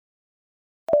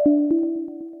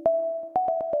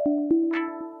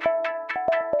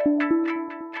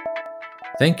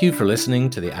Thank you for listening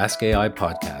to the Ask AI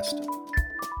podcast.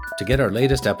 To get our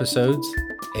latest episodes,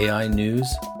 AI news,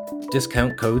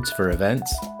 discount codes for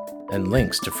events, and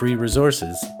links to free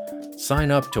resources, sign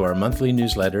up to our monthly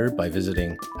newsletter by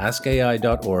visiting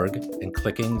askai.org and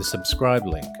clicking the subscribe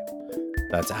link.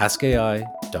 That's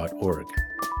askai.org.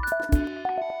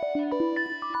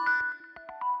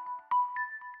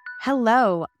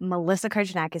 Hello, Melissa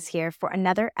Karjanakis here for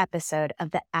another episode of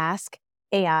the Ask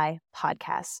AI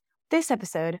podcast. This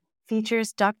episode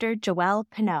features Dr. Joelle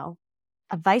Pineau,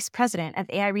 a vice president of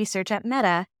AI research at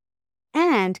Meta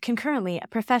and concurrently a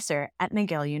professor at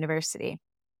McGill University.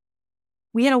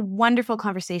 We had a wonderful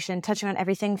conversation touching on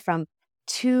everything from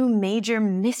two major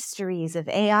mysteries of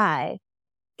AI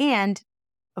and,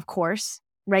 of course,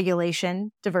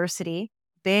 regulation, diversity,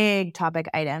 big topic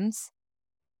items.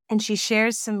 And she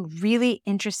shares some really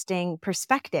interesting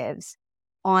perspectives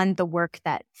on the work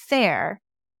that FAIR,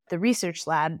 the research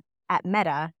lab at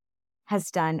Meta, has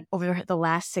done over the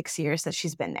last 6 years that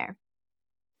she's been there.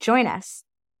 Join us.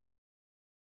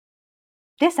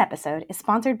 This episode is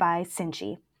sponsored by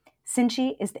Cinchi.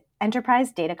 Cinchi is the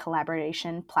enterprise data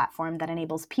collaboration platform that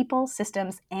enables people,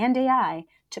 systems, and AI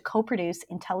to co-produce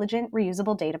intelligent,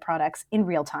 reusable data products in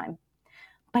real time.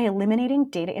 By eliminating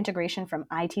data integration from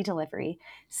IT delivery,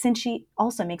 Cinchi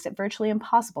also makes it virtually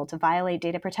impossible to violate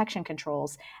data protection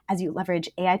controls as you leverage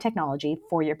AI technology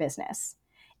for your business.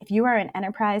 If you are an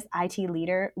enterprise IT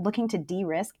leader looking to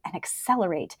de-risk and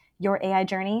accelerate your AI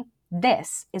journey,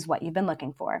 this is what you've been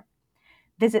looking for.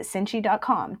 Visit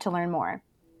Cinchi.com to learn more.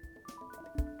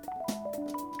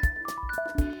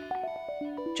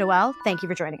 Joelle, thank you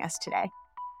for joining us today.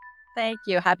 Thank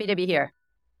you. Happy to be here.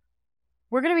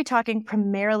 We're going to be talking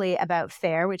primarily about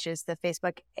FAIR, which is the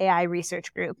Facebook AI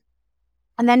research group,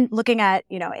 and then looking at,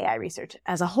 AI research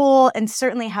as a whole, and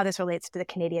certainly how this relates to the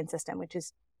Canadian system, which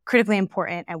is critically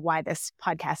important and why this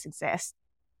podcast exists.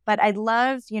 But I'd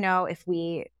love, if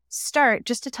we start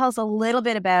just to tell us a little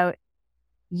bit about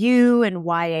you and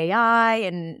why AI,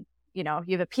 and, you have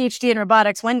a PhD in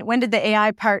robotics. When did the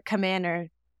AI part come in,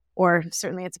 or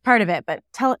certainly it's a part of it, but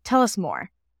tell us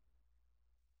more.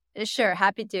 Sure,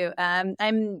 happy to.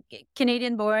 I'm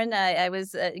Canadian born. I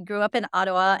grew up in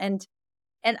Ottawa,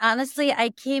 and honestly, I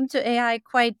came to AI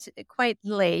quite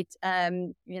late.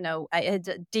 I had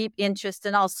a deep interest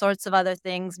in all sorts of other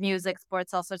things, music,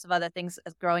 sports, all sorts of other things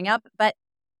as growing up. But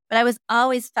I was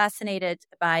always fascinated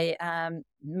by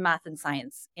math and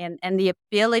science, and the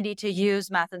ability to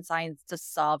use math and science to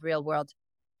solve real world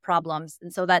problems.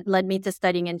 And so that led me to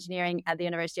studying engineering at the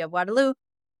University of Waterloo.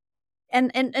 And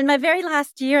in my very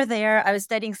last year there, I was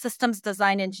studying systems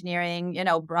design engineering,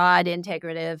 broad,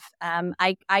 integrative.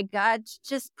 I got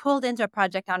just pulled into a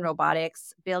project on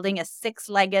robotics, building a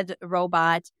 6-legged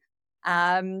robot.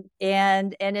 And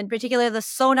in particular, the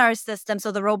sonar system,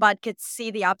 so the robot could see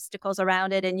the obstacles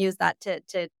around it and use that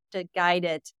to guide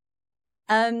it.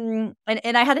 And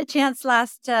I had a chance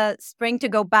last spring to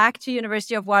go back to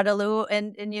University of Waterloo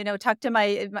and talk to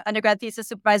my undergrad thesis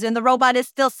supervisor, and the robot is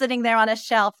still sitting there on a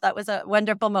shelf. That was a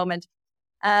wonderful moment.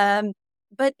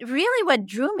 But really what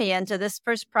drew me into this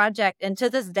first project, and to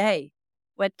this day,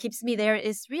 what keeps me there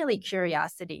is really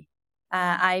curiosity.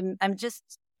 I'm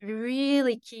just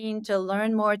really keen to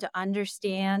learn more, to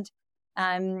understand.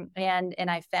 And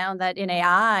I found that in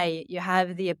AI, you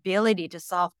have the ability to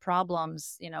solve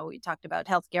problems. We talked about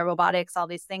healthcare, robotics, all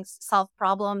these things, solve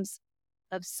problems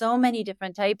of so many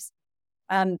different types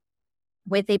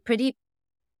with a pretty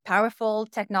powerful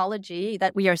technology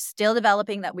that we are still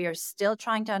developing, that we are still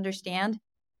trying to understand.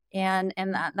 And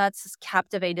that's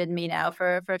captivated me now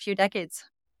for a few decades.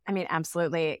 I mean,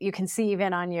 absolutely. You can see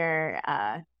even on your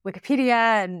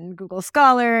Wikipedia and Google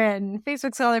Scholar and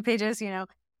Facebook Scholar pages,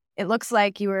 it looks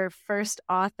like you were first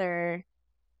author,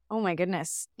 oh my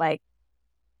goodness, like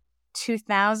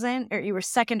 2000, or you were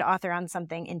second author on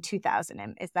something in 2000.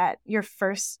 And is that your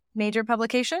first major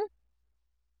publication?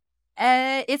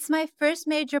 It's my first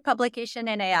major publication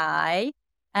in AI,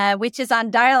 which is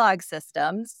on dialogue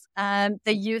systems, the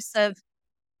use of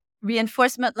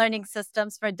reinforcement learning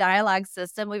systems for dialogue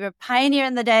system. We were pioneer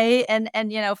in the day, and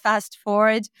fast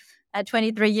forward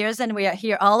 23 years, and we are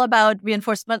here all about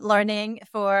reinforcement learning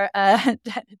for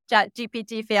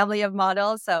ChatGPT family of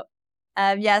models. So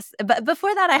yes, but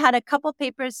before that, I had a couple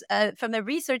papers from a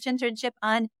research internship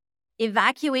on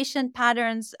evacuation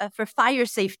patterns for fire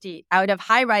safety out of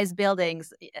high-rise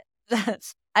buildings.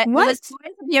 I was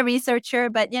trying to be a researcher,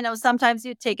 but sometimes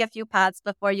you take a few paths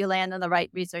before you land in the right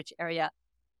research area.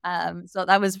 So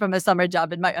that was from a summer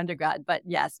job in my undergrad. But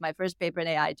yes, my first paper in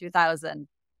AI, 2000.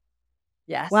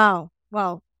 Yes. Wow.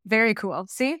 Well, very cool.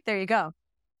 See, there you go.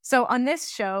 So on this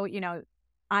show,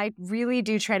 I really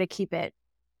do try to keep it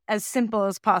as simple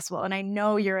as possible. And I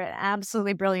know you're an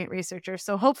absolutely brilliant researcher.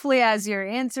 So hopefully as you're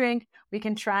answering, we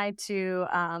can try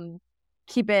to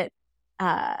keep it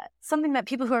something that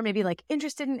people who are maybe like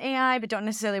interested in AI but don't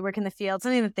necessarily work in the field,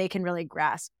 something that they can really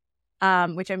grasp,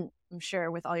 which I'm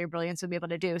sure with all your brilliance you'll be able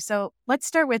to do. So let's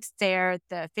start with SARE,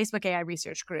 the Facebook AI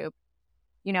Research Group,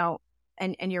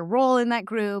 and your role in that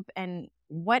group, and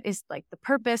what is like the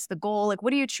purpose, the goal, like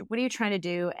what are you trying to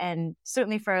do? And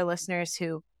certainly for our listeners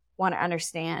who want to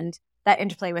understand that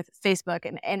interplay with Facebook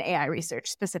and AI research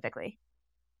specifically.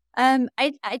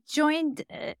 I joined,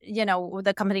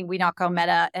 the company we now call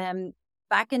Meta,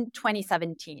 back in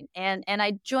 2017, and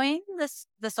I joined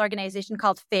this organization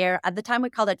called FAIR. At the time, we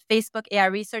called it Facebook AI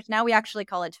Research. Now we actually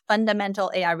call it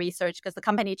Fundamental AI Research because the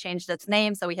company changed its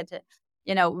name, so we had to,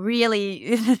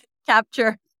 really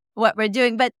capture what we're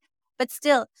doing. But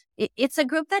still, it's a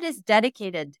group that is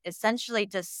dedicated essentially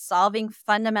to solving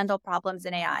fundamental problems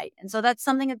in AI, and so that's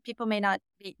something that people may not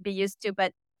be used to,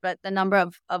 but the number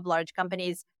of large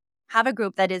companies have a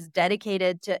group that is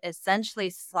dedicated to essentially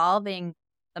solving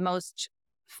the most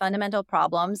fundamental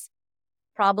problems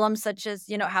such as,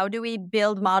 how do we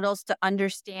build models to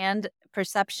understand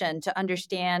perception, to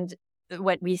understand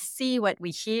what we see, what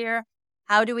we hear?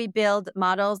 How do we build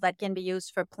models that can be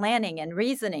used for planning and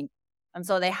reasoning? And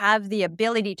so they have the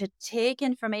ability to take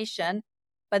information,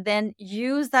 but then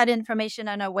use that information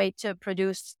in a way to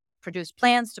produce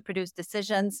plans, to produce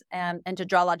decisions, and to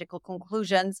draw logical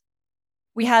conclusions.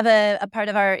 We have a part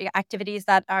of our activities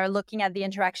that are looking at the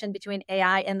interaction between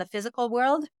AI and the physical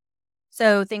world.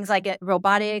 So things like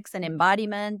robotics and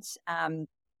embodiment.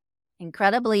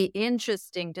 Incredibly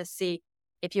interesting to see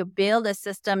if you build a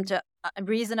system to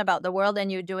reason about the world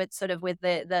and you do it sort of with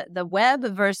the web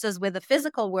versus with the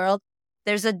physical world,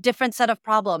 there's a different set of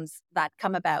problems that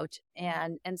come about.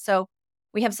 And so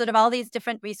we have sort of all these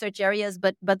different research areas,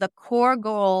 but the core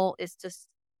goal is to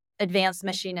advance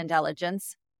machine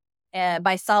intelligence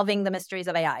by solving the mysteries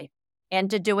of AI,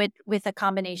 and to do it with a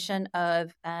combination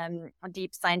of a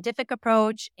deep scientific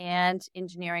approach and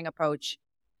engineering approach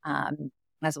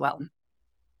as well.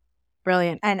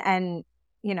 Brilliant. And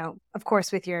of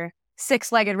course, with your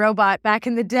 6-legged robot back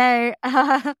in the day,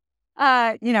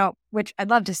 which I'd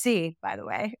love to see, by the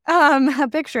way, a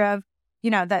picture of,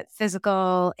 that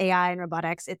physical AI and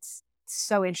robotics. It's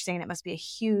so interesting. It must be a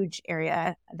huge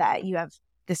area that you have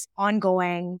this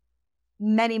ongoing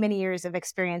many, many years of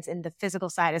experience in the physical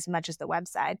side as much as the web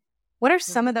side. What are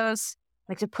some of those,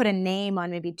 like to put a name on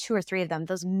maybe 2 or 3 of them,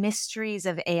 those mysteries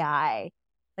of AI?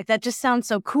 Like that just sounds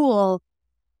so cool.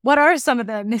 What are some of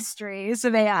the mysteries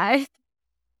of AI?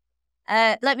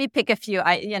 Let me pick a few.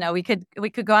 We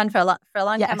could go on for a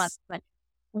long time. But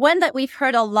one that we've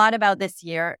heard a lot about this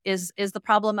year is the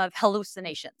problem of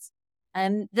hallucinations.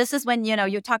 And this is when,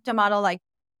 you talk to a model like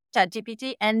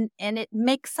ChatGPT and it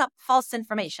makes up false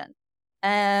information.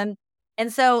 And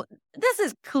so this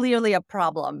is clearly a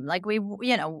problem. Like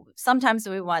sometimes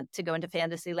we want to go into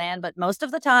fantasy land, but most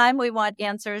of the time we want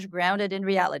answers grounded in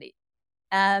reality.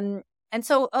 And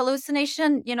so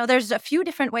hallucination, there's a few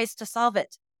different ways to solve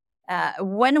it.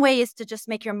 One way is to just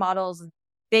make your models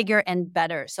bigger and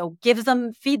better. So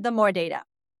feed them more data.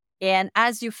 And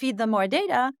as you feed them more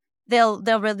data, they'll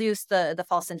reduce the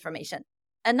false information.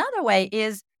 Another way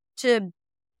is to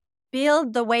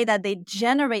build the way that they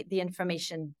generate the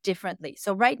information differently.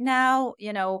 So right now,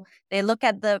 they look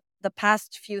at the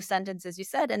past few sentences you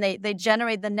said, and they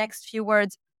generate the next few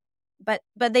words, but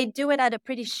they do it at a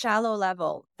pretty shallow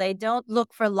level. They don't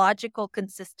look for logical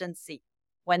consistency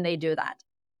when they do that.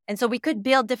 And so we could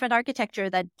build different architecture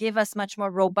that give us much more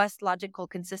robust logical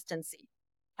consistency.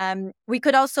 We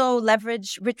could also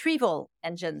leverage retrieval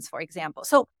engines, for example.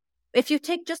 So if you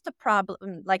take just a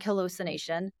problem like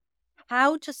hallucination,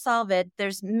 how to solve it,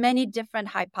 there's many different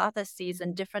hypotheses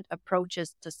and different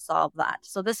approaches to solve that.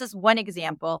 So this is one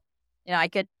example. I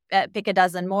could pick a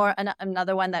dozen more.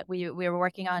 Another one that we were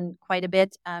working on quite a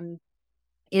bit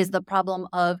is the problem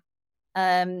of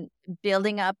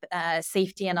building up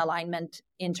safety and alignment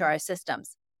into our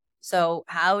systems. So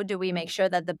how do we make sure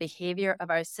that the behavior of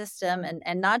our system,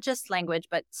 and not just language,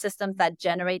 but systems that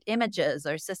generate images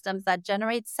or systems that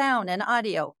generate sound and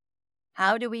audio,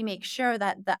 how do we make sure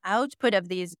that the output of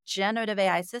these generative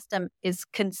AI system is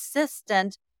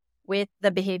consistent with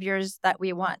the behaviors that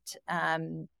we want?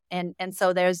 And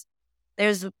so there's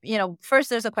first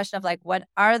there's a question of like, what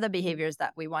are the behaviors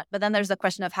that we want? But then there's a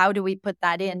question of how do we put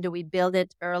that in? Do we build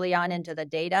it early on into the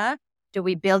data? Do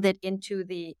we build it into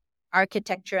the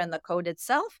architecture and the code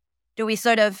itself? Do we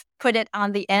sort of put it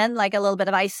on the end, like a little bit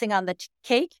of icing on the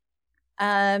cake?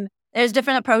 There's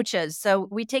different approaches. So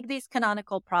we take these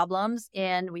canonical problems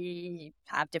and we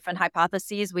have different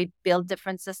hypotheses. We build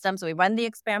different systems. We run the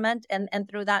experiment, and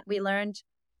through that we learn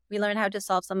how to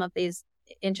solve some of these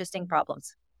interesting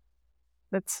problems.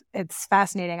 It's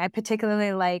fascinating. I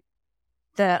particularly like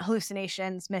the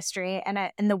hallucinations mystery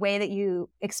and the way that you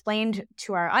explained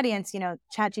to our audience.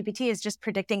 ChatGPT is just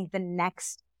predicting the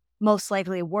next most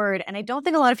likely word, and I don't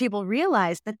think a lot of people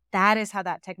realize that is how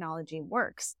that technology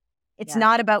works. It's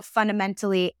not about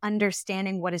fundamentally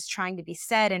understanding what is trying to be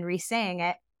said and re-saying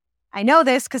it. I know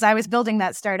this because I was building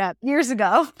that startup years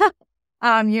ago.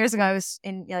 I was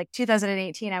in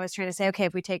 2018. I was trying to say, okay,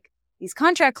 if we take these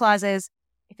contract clauses,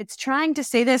 if it's trying to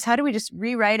say this, how do we just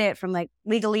rewrite it from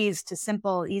legalese to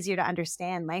simple, easier to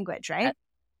understand language, right?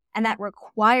 And that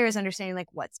requires understanding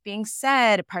what's being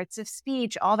said, parts of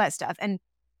speech, all that stuff. And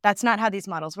that's not how these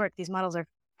models work. These models are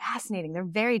fascinating. They're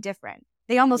very different.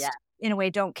 They almost, in a way,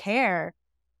 don't care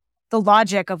the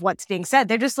logic of what's being said.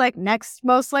 They're just next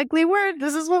most likely word.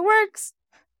 This is what works.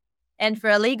 And for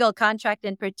a legal contract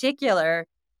in particular,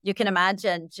 you can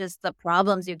imagine just the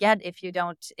problems you get if you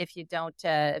don't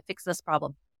fix this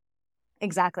problem.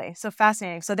 Exactly. So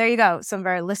fascinating. So there you go. Some of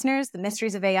our listeners, the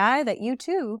mysteries of AI that you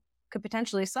too could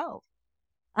potentially solve.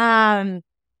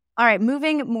 All right,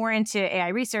 moving more into AI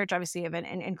research. Obviously, you have an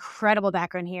incredible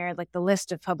background here. The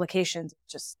list of publications,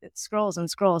 it scrolls and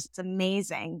scrolls. It's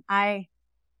amazing. I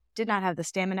did not have the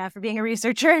stamina for being a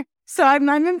researcher, so I'm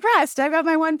impressed. I got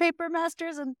my one paper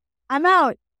master's and I'm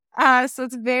out. So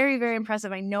it's very, very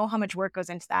impressive. I know how much work goes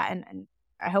into that, and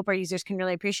I hope our users can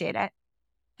really appreciate it.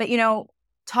 But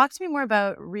talk to me more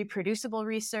about reproducible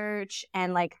research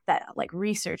and that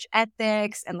research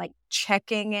ethics and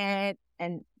checking it,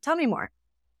 and tell me more.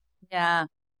 Yeah.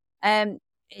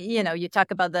 You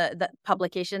talk about the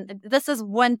publication. This is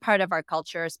one part of our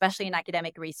culture, especially in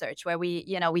academic research, where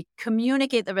we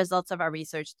communicate the results of our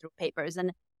research through papers.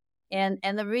 And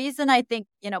the reason I think,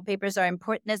 papers are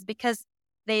important is because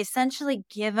they essentially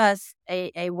give us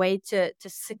a way to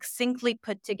succinctly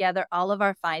put together all of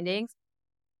our findings.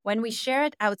 When we share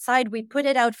it outside, we put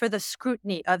it out for the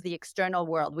scrutiny of the external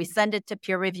world. We send it to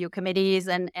peer review committees,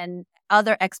 and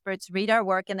other experts read our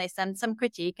work and they send some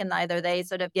critique, and either they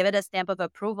sort of give it a stamp of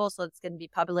approval so it's going to be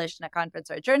published in a conference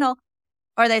or a journal,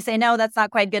 or they say, no, that's not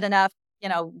quite good enough,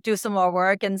 do some more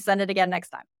work and send it again next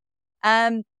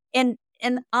time.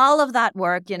 In all of that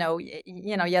work,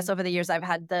 yes, over the years I've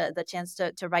had the chance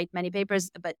to write many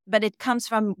papers, but it comes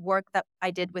from work that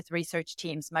I did with research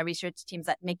teams, my research teams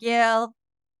at McGill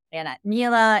and at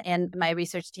Mila, and my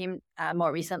research team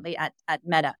more recently at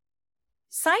Meta.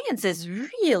 Science is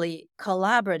really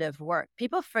collaborative work.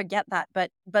 People forget that,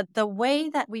 but the way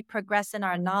that we progress in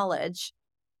our knowledge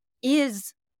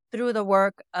is through the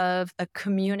work of a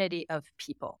community of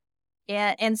people.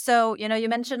 And so, you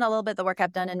mentioned a little bit the work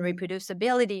I've done in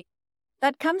reproducibility.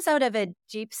 That comes out of a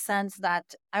deep sense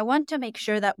that I want to make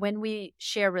sure that when we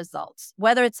share results,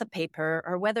 whether it's a paper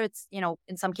or whether it's,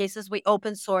 in some cases we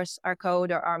open source our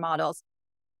code or our models,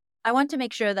 I want to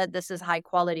make sure that this is high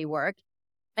quality work.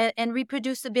 And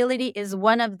reproducibility is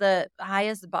one of the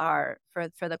highest bar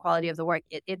for the quality of the work.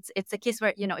 It's a case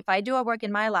where, if I do a work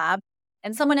in my lab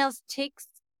and someone else takes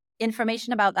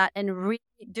information about that and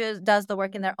does the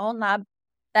work in their own lab,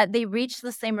 that they reach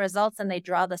the same results and they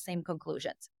draw the same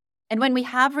conclusions. And when we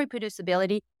have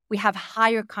reproducibility, we have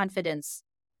higher confidence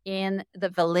in the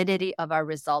validity of our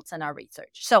results and our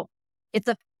research. So it's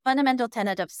a fundamental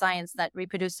tenet of science that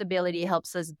reproducibility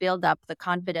helps us build up the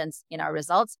confidence in our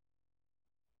results.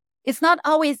 It's not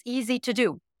always easy to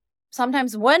do.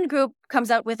 Sometimes one group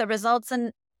comes out with the results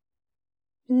and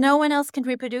no one else can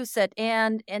reproduce it.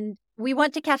 And we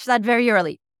want to catch that very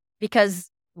early because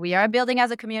we are building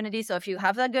as a community. So if you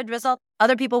have a good result,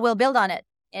 other people will build on it.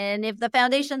 And if the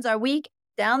foundations are weak,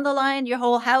 down the line, your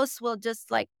whole house will just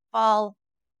fall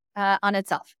on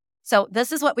itself. So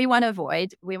this is what we want to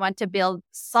avoid. We want to build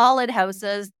solid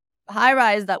houses, high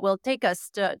rise, that will take us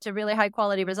to really high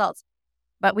quality results.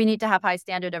 But we need to have high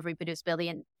standard of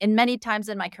reproducibility. And many times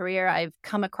in my career, I've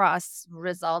come across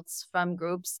results from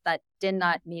groups that did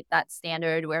not meet that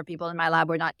standard, where people in my lab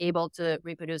were not able to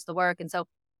reproduce the work. And so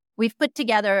we've put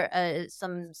together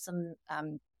some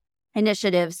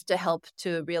initiatives to help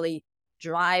to really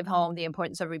drive home the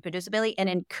importance of reproducibility and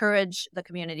encourage the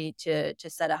community to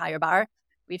set a higher bar.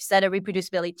 We've set a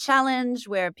reproducibility challenge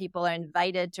where people are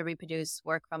invited to reproduce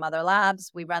work from other labs.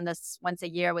 We run this once a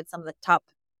year with some of the top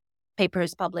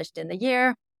papers published in the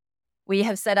year. We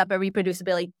have set up a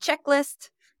reproducibility checklist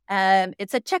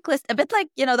It's a checklist, a bit like,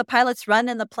 the pilots run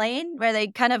in the plane where they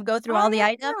kind of go through all the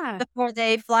items before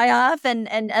they fly off. And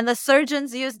the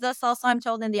surgeons use this also, I'm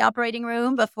told, in the operating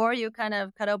room before you kind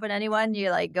of cut open anyone.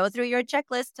 You like go through your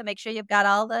checklist to make sure you've got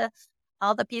all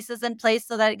the pieces in place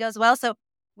so that it goes well. So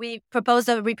we proposed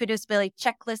a reproducibility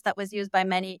checklist that was used by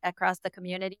many across the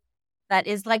community. That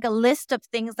is like a list of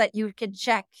things that you can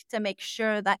check to make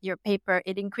sure that your paper,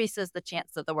 it increases the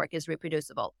chance that the work is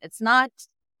reproducible. It's not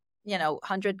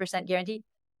 100% guaranteed,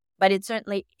 but it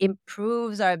certainly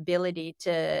improves our ability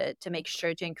to make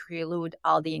sure to include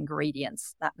all the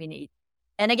ingredients that we need.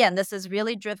 And again, this is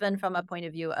really driven from a point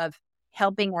of view of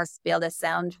helping us build a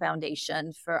sound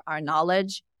foundation for our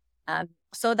knowledge,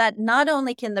 so that not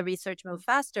only can the research move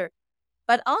faster,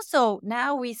 but also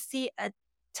now we see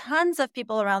tons of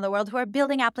people around the world who are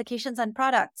building applications and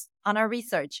products on our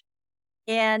research.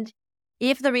 And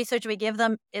if the research we give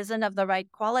them isn't of the right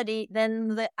quality,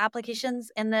 then the applications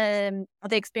and the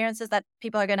experiences that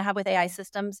people are going to have with AI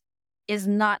systems is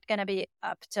not going to be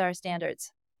up to our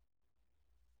standards.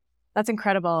 That's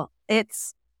incredible.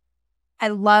 I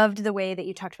loved the way that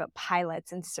you talked about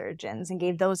pilots and surgeons and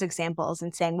gave those examples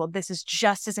and saying, well, this is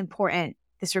just as important,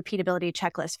 this repeatability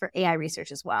checklist for AI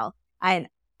research as well.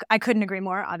 I couldn't agree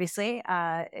more, obviously.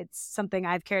 It's something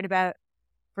I've cared about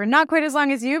for not quite as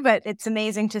long as you, but it's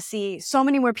amazing to see so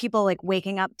many more people like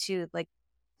waking up to like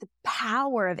the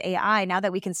power of AI now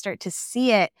that we can start to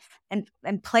see it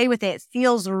and play with it. It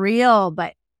feels real,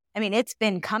 but I mean, it's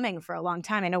been coming for a long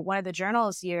time. I know one of the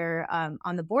journals you're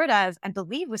on the board of, I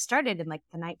believe, was started in like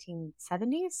the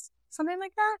 1970s, something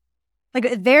like that. Like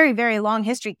a very, very long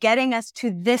history getting us to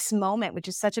this moment, which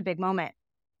is such a big moment.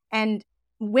 And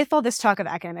with all this talk of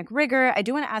academic rigor, I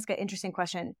do want to ask an interesting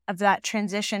question of that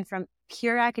transition from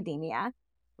pure academia,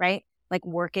 right? Like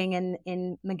working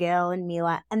in McGill and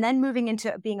Mila, and then moving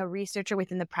into being a researcher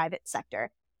within the private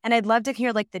sector. And I'd love to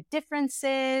hear like the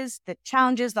differences, the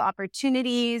challenges, the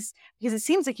opportunities, because it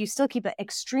seems like you still keep an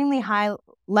extremely high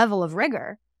level of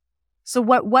rigor. So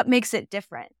what makes it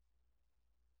different?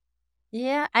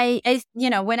 Yeah, I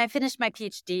when I finished my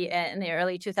PhD in the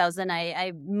early 2000s,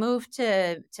 I moved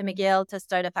to McGill to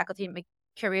start a faculty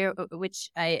career, which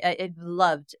I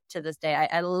loved to this day.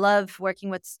 I love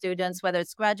working with students, whether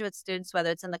it's graduate students,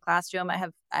 whether it's in the classroom. I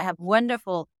have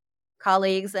wonderful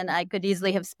colleagues, and I could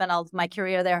easily have spent all of my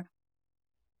career there.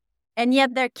 And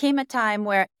yet there came a time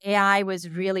where AI was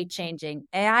really changing.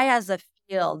 AI as a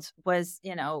field was,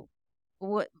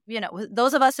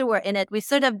 those of us who were in it, we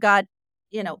sort of got,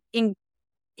 in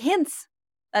hints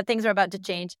that things are about to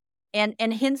change, and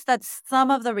hints that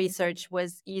some of the research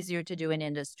was easier to do in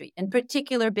industry, in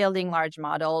particular building large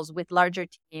models with larger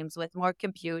teams, with more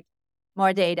compute,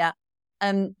 more data.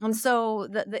 And so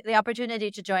the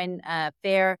opportunity to join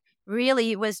FAIR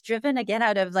really was driven again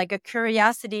out of like a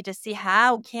curiosity to see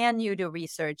how can you do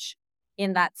research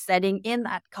in that setting, in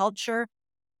that culture,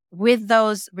 with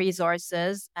those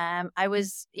resources. I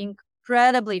was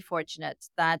incredibly fortunate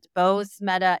that both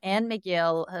Meta and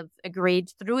McGill have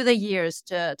agreed through the years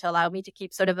to allow me to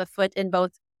keep sort of a foot in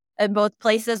both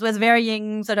places with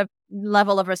varying sort of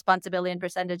level of responsibility and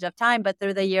percentage of time. But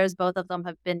through the years, both of them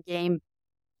have been game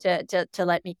to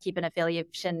let me keep an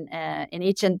affiliation in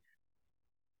each.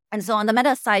 And so on the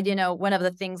Meta side, one of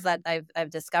the things that I've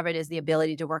discovered is the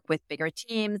ability to work with bigger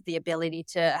teams, the ability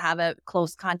to have a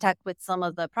close contact with some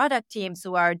of the product teams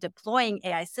who are deploying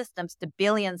AI systems to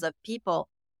billions of people.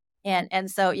 And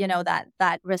so,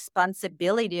 that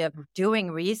responsibility of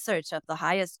doing research of the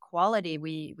highest quality,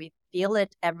 we feel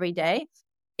it every day.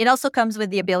 It also comes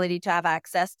with the ability to have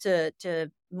access to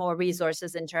more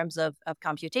resources in terms of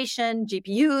computation,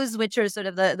 GPUs, which are sort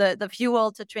of the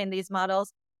fuel to train these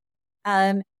models.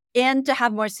 And to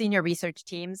have more senior research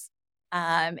teams.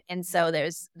 And so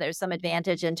there's some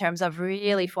advantage in terms of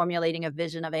really formulating a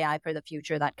vision of AI for the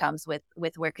future that comes with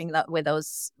working with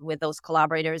those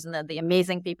collaborators and the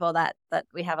amazing people that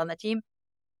we have on the team.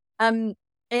 And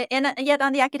yet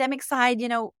on the academic side,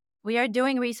 we are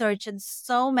doing research, and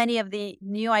so many of the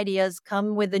new ideas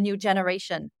come with the new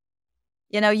generation.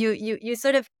 You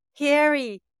sort of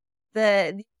carry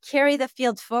the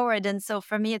field forward. And so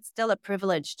for me, it's still a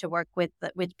privilege to work with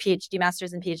PhD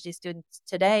masters and PhD students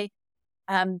today,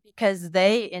 because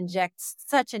they inject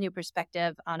such a new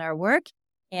perspective on our work,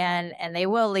 and they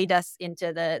will lead us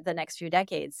into the next few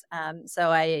decades.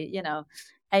 So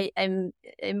I'm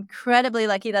incredibly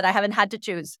lucky that I haven't had to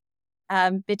choose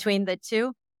between the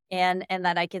two, and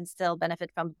that I can still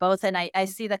benefit from both. And I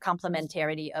see the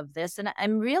complementarity of this. And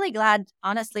I'm really glad,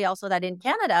 honestly, also that in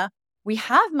Canada, we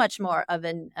have much more of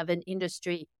an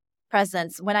industry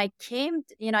presence. When I came,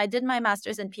 I did my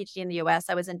master's and PhD in the US.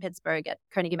 I was in Pittsburgh at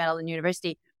Carnegie Mellon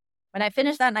University. when I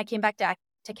finished that and I came back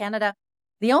to Canada,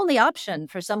 the only option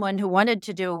for someone who wanted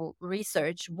to do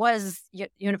research was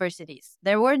universities.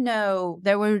 There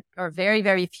were very,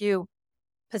 very few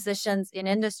positions in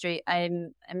industry.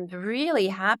 I'm really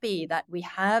happy that we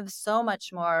have so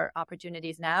much more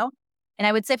opportunities now. And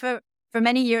I would say for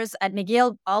many years at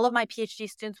McGill, all of my PhD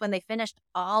students, when they finished,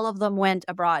 all of them went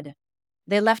abroad.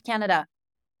 They left Canada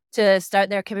to start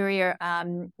their career.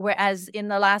 Whereas in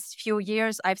the last few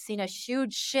years, I've seen a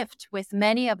huge shift with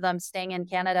many of them staying in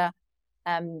Canada,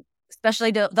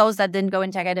 especially those that didn't go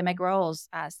into academic roles,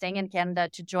 staying in Canada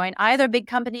to join either big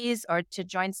companies or to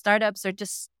join startups or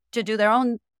just to do their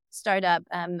own startup,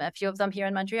 a few of them here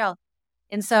in Montreal.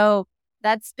 And so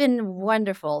that's been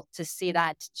wonderful to see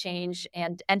that change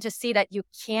and to see that you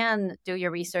can do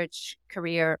your research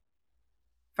career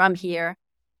from here.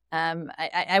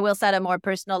 I will say at a more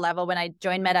personal level, when I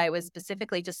joined Meta, I was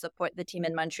specifically to support the team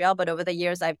in Montreal, but over the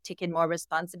years, I've taken more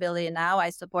responsibility. And now I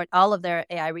support all of their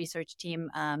AI research team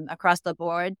across the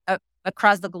board,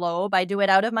 across the globe. I do it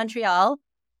out of Montreal.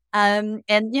 And,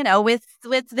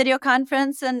 with video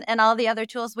conference and all the other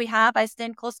tools we have, I stay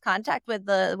in close contact with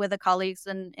the colleagues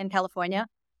in California.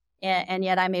 And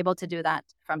yet I'm able to do that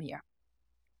from here.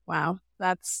 Wow.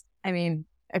 That's,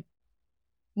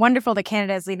 wonderful that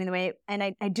Canada is leading the way. And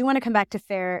I do want to come back to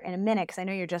FAIR in a minute because I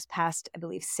know you're just past, I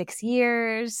believe, 6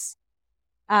 years.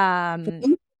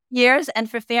 Years. And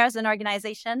for FAIR as an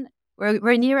organization,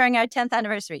 we're nearing our 10th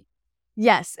anniversary.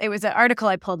 Yes, it was an article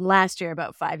I pulled last year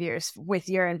about 5 years with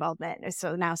your involvement.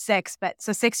 So now 6, but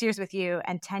so 6 years with you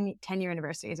and 10-year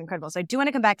anniversary is incredible. So I do want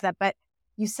to come back to that, but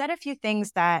you said a few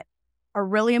things that are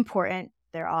really important.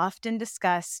 They're often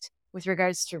discussed with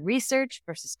regards to research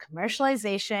versus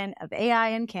commercialization of AI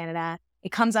in Canada.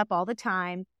 It comes up all the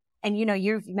time. And,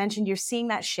 you've mentioned you're seeing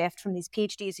that shift from these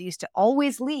PhDs who used to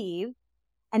always leave.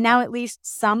 And now at least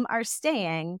some are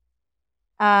staying.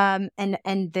 And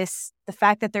the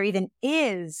fact that there even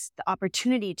is the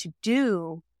opportunity to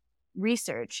do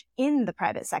research in the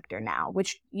private sector now,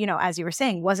 which, as you were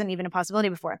saying, wasn't even a possibility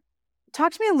before.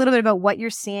 Talk to me a little bit about what you're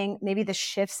seeing, maybe the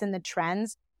shifts in the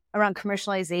trends around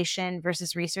commercialization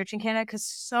versus research in Canada, because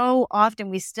so often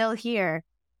we still hear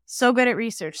so good at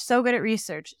research,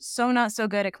 so not so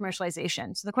good at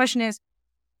commercialization. So the question is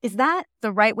that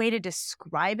the right way to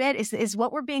describe it? Is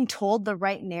what we're being told the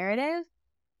right narrative?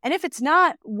 And if it's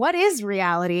not, what is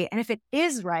reality? And if it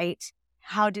is right,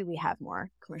 how do we have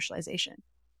more commercialization?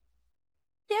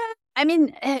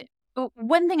 Yeah,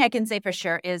 one thing I can say for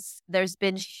sure is there's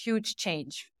been huge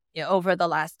change over the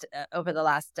last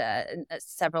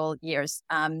several years.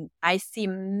 I see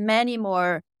many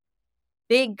more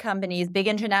big companies, big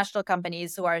international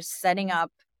companies who are setting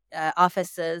up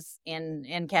offices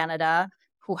in Canada,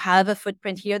 who have a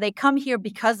footprint here. They come here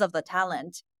because of the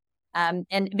talent.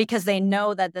 And because they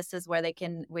know that this is where they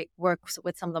can work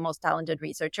with some of the most talented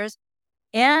researchers.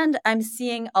 And I'm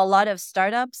seeing a lot of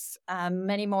startups,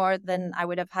 many more than I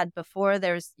would have had before.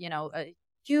 There's, a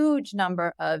huge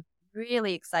number of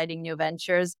really exciting new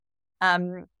ventures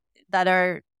that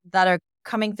are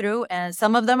coming through. And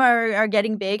some of them are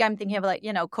getting big. I'm thinking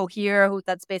of Cohere,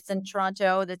 that's based in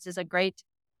Toronto. This is a great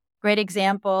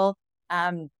example.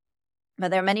 But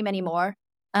there are many, many more.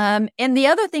 And the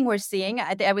other thing we're seeing,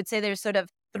 I would say there's sort of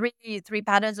three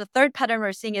patterns. The third pattern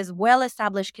we're seeing is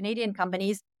well-established Canadian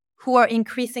companies who are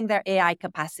increasing their AI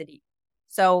capacity.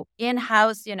 So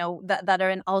in-house, that are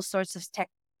in all sorts of tech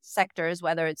sectors,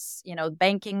 whether it's,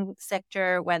 banking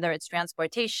sector, whether it's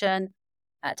transportation,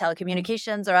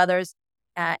 telecommunications or others.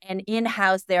 And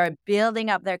in-house, they are building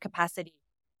up their capacity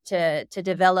to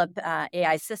develop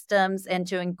AI systems and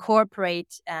to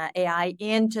incorporate AI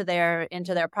into their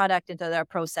product, into their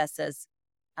processes.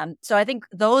 So I think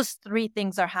those three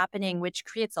things are happening, which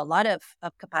creates a lot of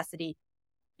capacity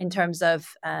in terms of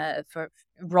for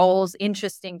roles,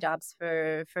 interesting jobs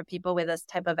for people with this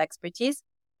type of expertise.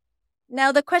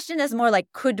 Now, the question is more like,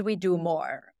 could we do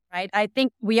more, right? I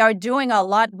think we are doing a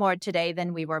lot more today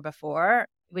than we were before,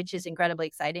 which is incredibly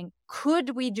exciting.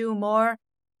 Could we do more?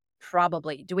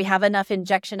 Probably. Do we have enough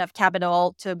injection of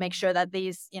capital to make sure that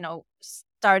these,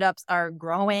 startups are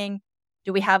growing?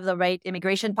 Do we have the right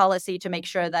immigration policy to make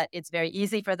sure that it's very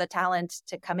easy for the talent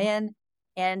to come in?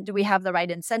 And do we have the right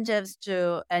incentives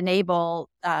to enable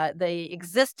the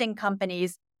existing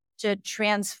companies to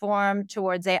transform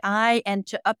towards AI and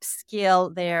to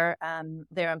upskill their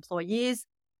employees?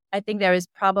 I think there is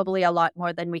probably a lot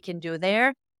more than we can do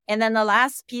there. And then the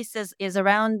last piece is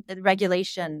around the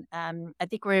regulation. I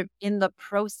think we're in the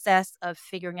process of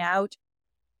figuring out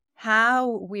how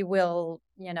we will,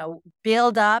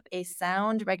 build up a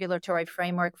sound regulatory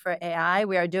framework for AI.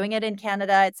 We are doing it in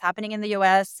Canada. It's happening in the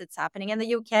US. It's happening in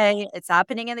the UK. It's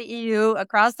happening in the EU,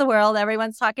 across the world.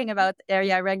 Everyone's talking about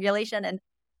AI regulation.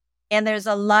 And there's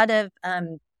a lot of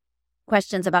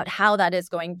questions about how that is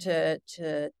going to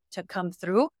come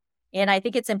through. And I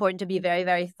think it's important to be very,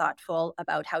 very thoughtful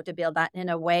about how to build that in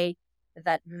a way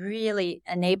that really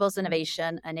enables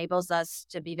innovation, enables us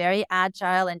to be very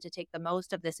agile and to take the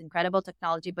most of this incredible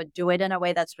technology, but do it in a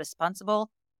way that's responsible,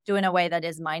 do it in a way that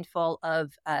is mindful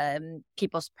of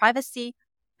people's privacy,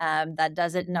 that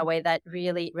does it in a way that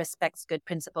really respects good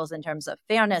principles in terms of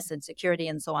fairness and security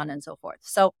and so on and so forth.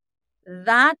 So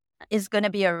that is going to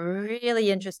be a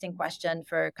really interesting question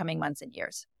for coming months and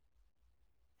years.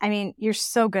 I mean, you're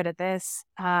so good at this.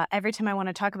 Every time I want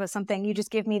to talk about something, you just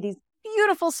give me these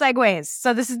beautiful segues.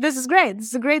 So this is great. This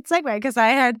is a great segue because I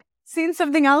had seen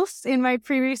something else in my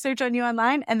pre-research on you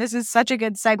online, and this is such a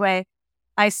good segue.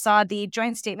 I saw the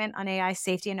joint statement on AI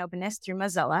safety and openness through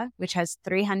Mozilla, which has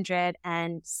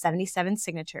 377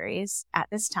 signatories at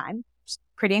this time. Which is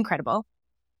pretty incredible.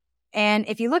 And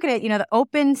if you look at it, the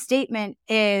open statement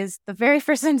is the very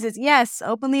first sentence is, yes,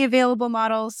 openly available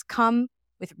models come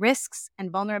with risks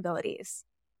and vulnerabilities.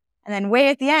 And then way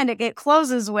at the end, it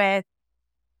closes with,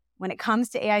 when it comes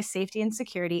to AI safety and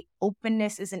security,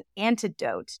 openness is an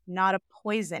antidote, not a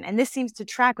poison. And this seems to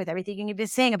track with everything you've been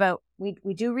saying about we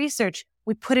do research,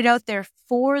 we put it out there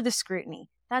for the scrutiny.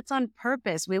 That's on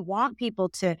purpose. We want people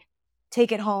to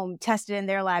take it home, test it in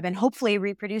their lab, and hopefully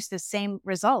reproduce the same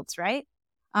results, right?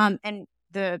 And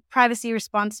the privacy,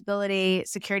 responsibility,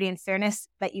 security, and fairness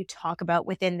that you talk about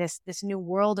within this new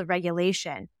world of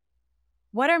regulation.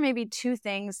 What are maybe two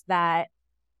things that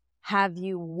have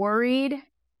you worried,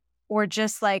 or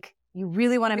just like you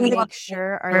really want to make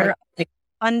sure are like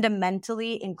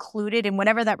fundamentally included in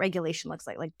whatever that regulation looks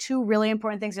like? Like two really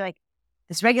important things. You're like,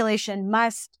 this regulation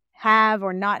must have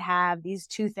or not have these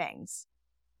two things.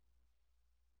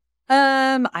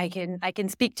 I can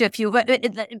speak to a few, but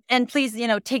and please,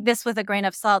 take this with a grain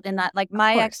of salt in that, like,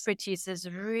 my expertise is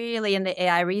really in the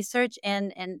AI research,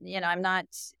 and I'm not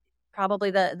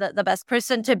probably the best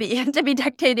person to be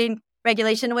dictating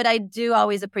regulation. What I do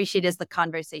always appreciate is the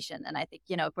conversation, and I think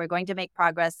if we're going to make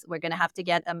progress, we're going to have to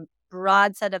get a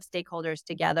broad set of stakeholders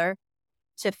together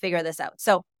to figure this out.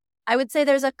 So I would say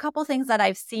there's a couple things that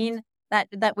I've seen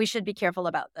that we should be careful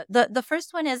about. The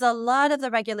first one is a lot of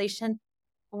the regulation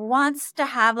wants to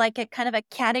have like a kind of a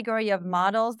category of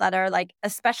models that are like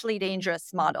especially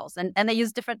dangerous models. And they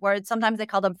use different words. Sometimes they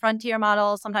call them frontier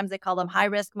models. Sometimes they call them high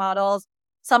risk models.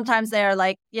 Sometimes they're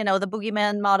like, the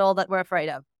boogeyman model that we're afraid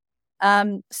of.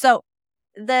 So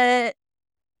the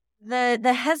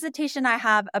hesitation I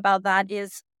have about that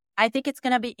is I think it's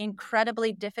going to be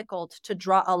incredibly difficult to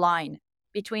draw a line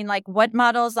between like what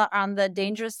models are on the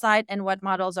dangerous side and what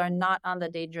models are not on the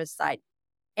dangerous side.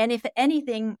 And if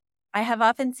anything, I have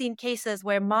often seen cases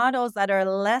where models that are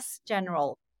less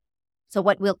general, so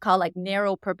what we'll call like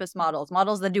narrow purpose models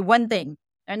that do one thing,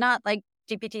 they're not like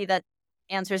GPT that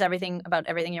answers everything about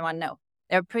everything you want to know.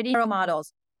 They're pretty narrow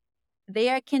models.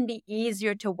 They can be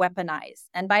easier to weaponize.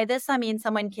 And by this, I mean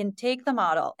someone can take the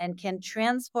model and can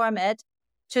transform it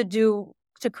to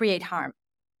create harm.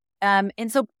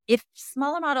 And so if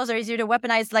smaller models are easier to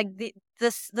weaponize, like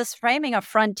this framing of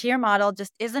frontier model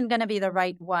just isn't going to be the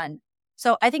right one.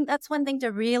 So I think that's one thing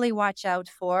to really watch out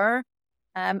for.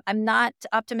 I'm not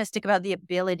optimistic about the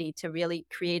ability to really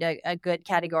create a good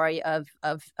category of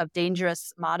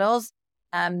dangerous models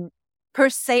per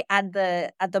se at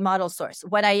the model source.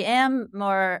 What I am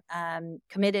more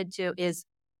committed to is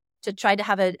to try to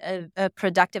have a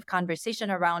productive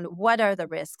conversation around what are the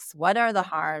risks, what are the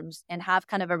harms, and have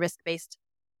kind of a risk-based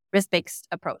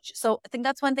approach. So I think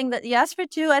that's one thing that you asked for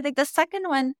too. I think the second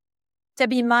one to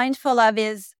be mindful of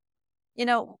is,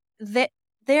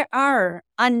 there are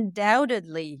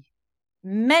undoubtedly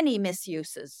many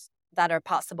misuses that are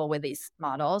possible with these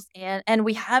models, and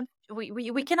we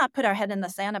cannot put our head in the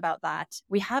sand about that.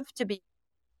 We have to be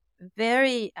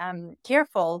very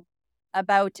careful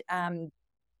about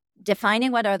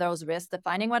defining what are those risks,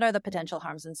 defining what are the potential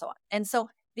harms, and so on. And so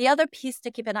the other piece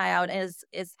to keep an eye out is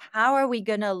how are we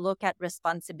going to look at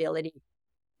responsibility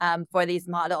for these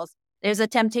models? There's a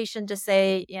temptation to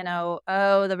say,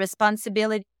 the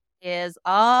responsibility is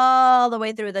all the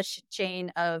way through the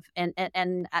chain of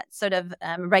and sort of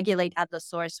regulate at the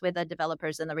source with the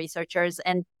developers and the researchers.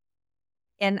 And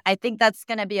I think that's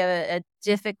going to be a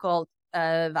difficult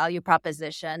value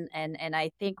proposition. And I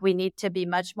think we need to be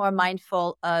much more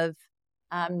mindful of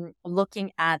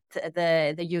looking at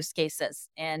the use cases.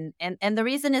 And the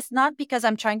reason is not because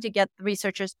I'm trying to get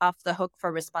researchers off the hook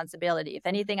for responsibility. If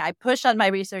anything, I push on my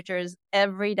researchers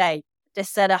every day to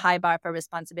set a high bar for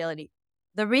responsibility.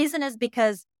 The reason is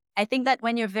because I think that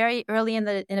when you're very early in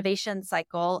the innovation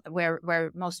cycle,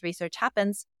 where most research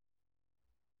happens,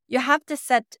 you have to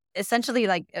set essentially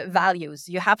like values.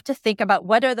 You have to think about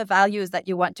what are the values that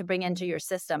you want to bring into your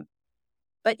system.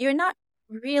 But you're not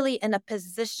really in a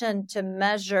position to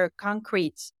measure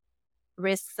concrete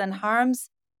risks and harms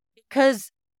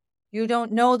because you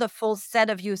don't know the full set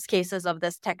of use cases of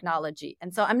this technology.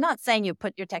 And so I'm not saying you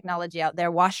put your technology out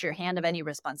there, wash your hand of any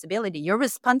responsibility. Your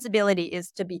responsibility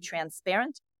is to be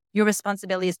transparent. Your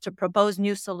responsibility is to propose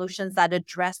new solutions that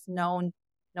address known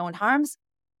harms.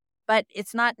 But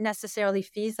it's not necessarily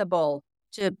feasible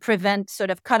to prevent, sort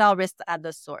of cut all risks at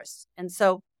the source. And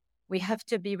so we have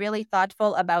to be really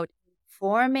thoughtful about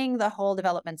forming the whole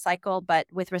development cycle. But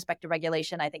with respect to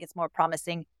regulation, I think it's more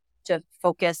promising to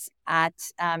focus at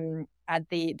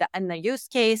the use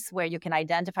case where you can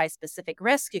identify specific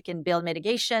risks, you can build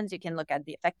mitigations, you can look at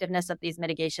the effectiveness of these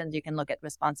mitigations, you can look at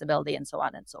responsibility and so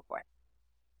on and so forth.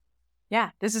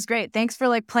 Yeah, this is great. Thanks for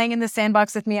like playing in the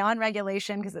sandbox with me on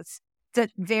regulation, because it's a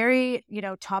very,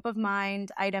 top of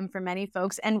mind item for many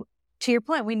folks. And to your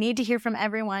point, we need to hear from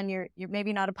everyone. You're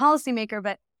maybe not a policymaker,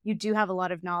 but you do have a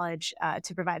lot of knowledge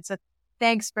to provide. So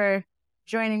thanks for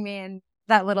joining me in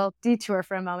that little detour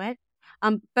for a moment.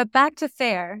 But back to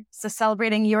FAIR. So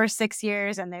celebrating your 6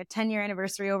 years and their 10-year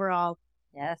anniversary overall.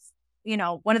 Yes.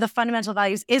 One of the fundamental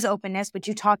values is openness, which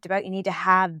you talked about. You need to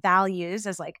have values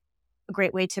as like a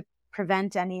great way to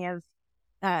prevent any of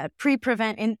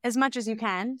pre-prevent in as much as you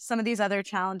can some of these other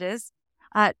challenges.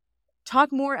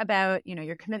 Talk more about,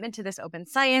 your commitment to this open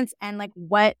science and like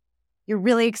what you're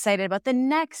really excited about the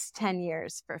next 10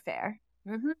 years for FAIR.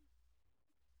 Mm-hmm.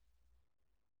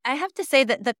 I have to say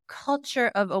that the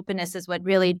culture of openness is what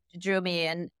really drew me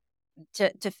in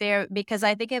to FAIR, because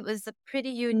I think it was a pretty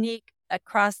unique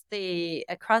across the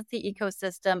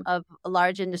ecosystem of a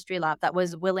large industry lab that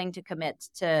was willing to commit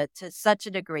to such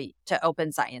a degree to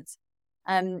open science.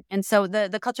 And so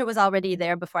the culture was already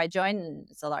there before I joined, and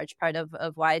it's a large part of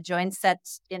why I joined, set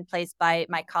in place by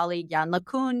my colleague Jan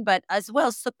LeCun, but as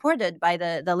well supported by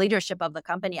the leadership of the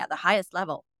company at the highest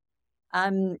level.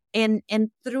 And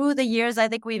through the years, I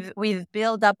think we've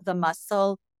built up the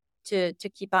muscle to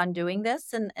keep on doing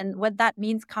this. And what that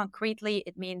means concretely,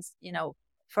 it means,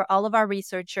 for all of our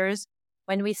researchers,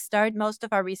 when we start most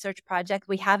of our research projects,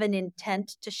 we have an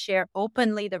intent to share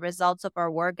openly the results of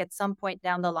our work at some point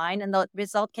down the line. And the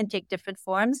result can take different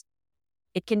forms.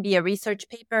 It can be a research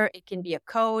paper, it can be a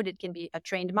code, it can be a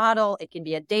trained model, it can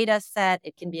be a data set,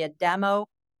 it can be a demo.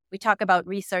 We talk about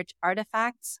research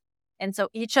artifacts. And so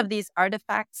each of these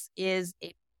artifacts is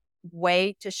a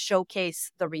way to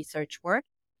showcase the research work.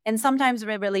 And sometimes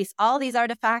we release all these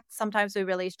artifacts, sometimes we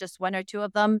release just one or two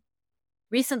of them.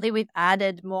 Recently, we've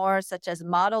added more, such as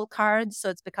model cards. So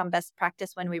it's become best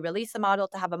practice when we release a model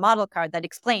to have a model card that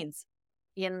explains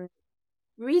in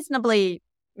reasonably,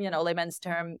 layman's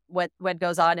term, what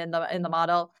goes on in the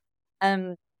model.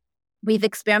 We've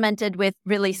experimented with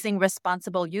releasing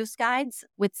responsible use guides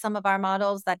with some of our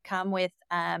models that come with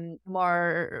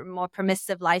more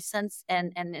permissive license,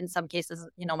 and in some cases,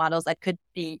 models that could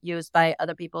be used by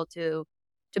other people to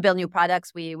build new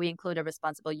products. We include a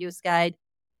responsible use guide.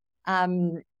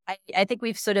 I think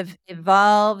we've sort of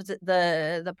evolved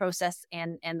the process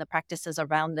and the practices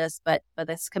around this, but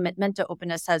this commitment to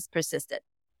openness has persisted.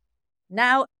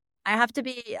 Now, I have to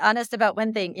be honest about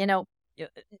one thing.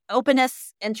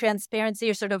 Openness and transparency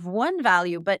are sort of one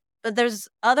value, but there's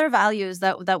other values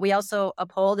that we also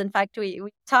uphold. In fact, we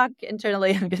talk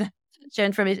internally. I'm going to share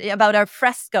information about our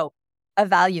fresco of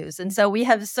values. And so we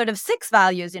have sort of 6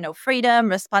 values, freedom,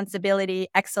 responsibility,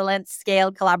 excellence,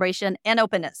 scale, collaboration, and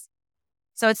openness.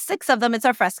 So it's 6 of them. It's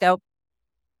our fresco.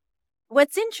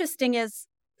 What's interesting is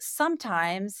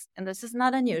sometimes, and this is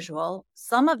not unusual,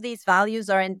 some of these values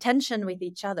are in tension with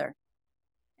each other.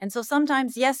 And so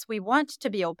sometimes, yes, we want to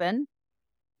be open,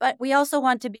 but we also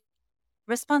want to be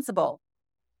responsible.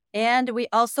 And we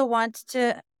also want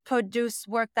to produce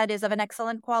work that is of an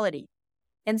excellent quality.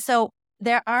 And so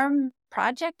there are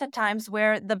projects at times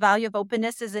where the value of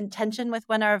openness is in tension with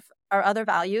one of our other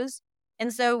values.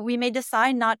 And so we may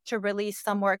decide not to release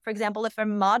some work. For example, if a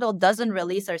model doesn't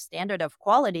release our standard of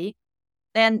quality,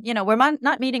 then, we're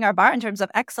not meeting our bar in terms of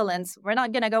excellence. We're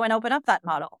not going to go and open up that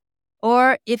model.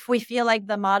 Or if we feel like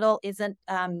the model isn't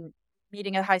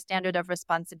meeting a high standard of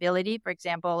responsibility, for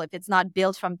example, if it's not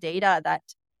built from data that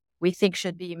we think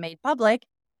should be made public,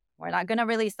 we're not going to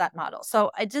release that model. So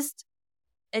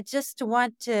I just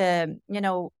want to,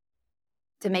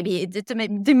 to maybe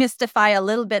demystify a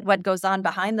little bit what goes on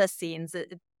behind the scenes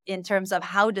in terms of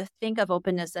how to think of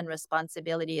openness and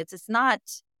responsibility. It's not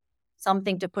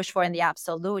something to push for in the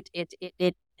absolute.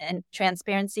 And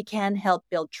transparency can help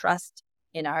build trust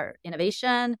in our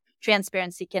innovation.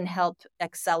 Transparency can help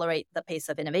accelerate the pace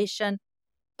of innovation.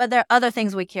 But there are other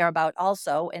things we care about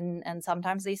also, and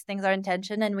sometimes these things are in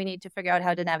tension, and we need to figure out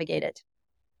how to navigate it.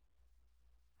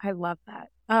 I love that.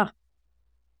 Oh,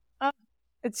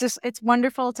 it's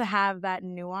wonderful to have that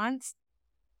nuance,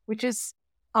 which is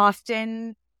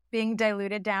often being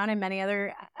diluted down in many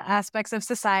other aspects of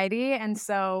society. And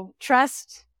so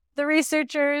trust the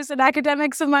researchers and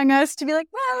academics among us to be like,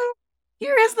 well,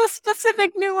 here is the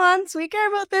specific nuance. We care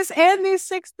about this and these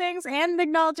 6 things, and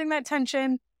acknowledging that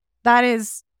tension. That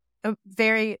is a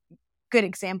very good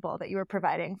example that you were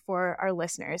providing for our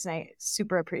listeners. And I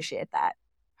super appreciate that.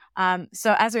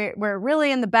 So as we're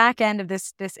really in the back end of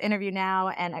this interview now,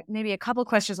 and maybe a couple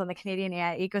questions on the Canadian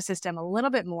AI ecosystem, a little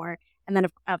bit more, and then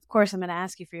of course I'm going to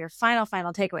ask you for your final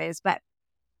takeaways. But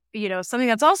something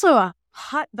that's also a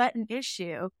hot button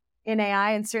issue in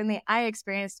AI, and certainly I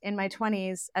experienced in my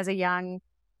 20s as a young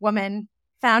woman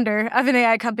founder of an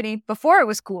AI company before it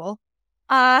was cool,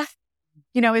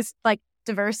 is like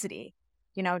diversity,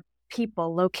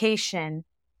 people, location,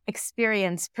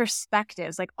 experience,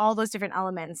 perspectives, like all those different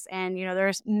elements. And,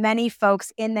 there's many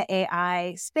folks in the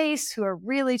AI space who are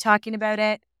really talking about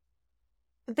it.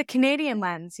 But the Canadian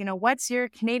lens, what's your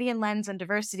Canadian lens on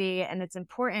diversity and its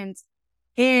importance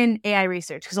in AI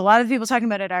research? Because a lot of people talking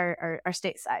about it are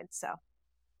stateside. So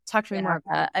talk to me more.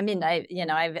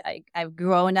 I've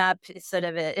grown up sort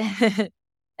of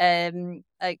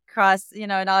across,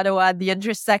 in Ottawa, the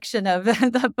intersection of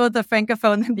both the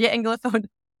Francophone and the Anglophone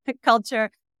culture.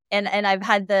 And I've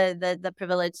had the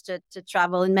privilege to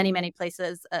travel in many, many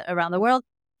places around the world,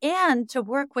 and to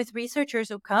work with researchers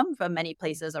who come from many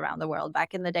places around the world.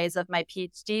 Back in the days of my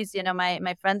PhDs,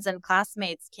 my friends and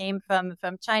classmates came from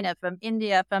China, from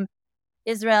India, from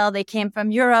Israel. They came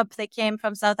from Europe. They came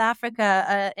from South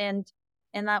Africa. And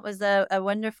that was a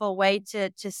wonderful way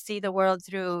to see the world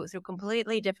through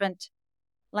completely different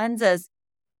lenses.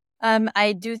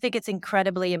 I do think it's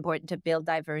incredibly important to build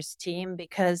diverse team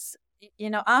because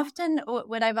often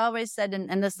what I've always said,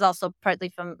 and this is also partly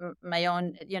from my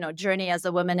own, journey as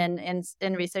a woman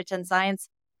in research and science,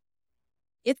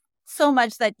 it's so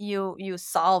much that you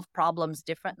solve problems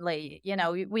differently.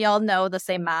 We all know the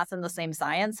same math and the same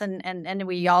science, and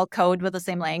we all code with the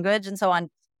same language and so on.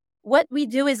 What we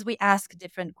do is we ask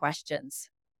different questions.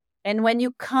 And when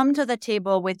you come to the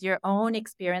table with your own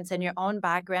experience and your own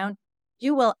background,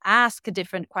 you will ask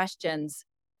different questions.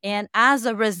 And as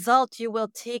a result, you will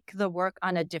take the work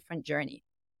on a different journey.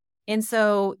 And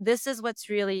so this is what's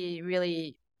really,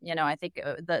 really, I think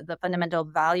the fundamental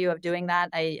value of doing that.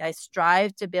 I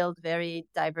strive to build very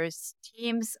diverse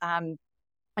teams. And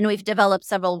we've developed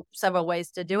several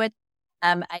ways to do it.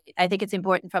 I think it's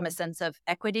important from a sense of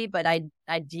equity, but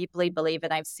I deeply believe,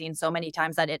 and I've seen so many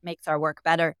times, that it makes our work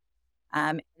better.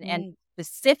 And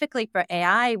specifically for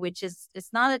AI, which is,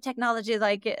 it's not a technology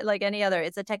like any other.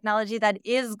 It's a technology that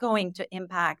is going to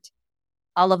impact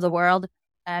all of the world.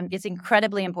 It's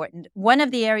incredibly important. One of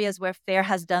the areas where FAIR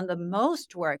has done the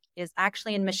most work is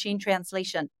actually in machine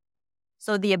translation.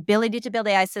 So the ability to build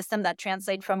AI system that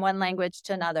translate from one language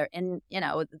to another. And,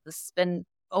 this has been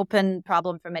open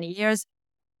problem for many years.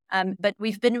 But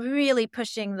we've been really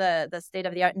pushing the state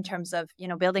of the art in terms of,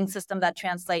 building system that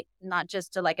translate not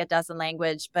just to like a dozen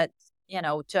language, but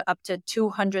to up to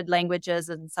 200 languages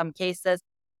in some cases,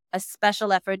 a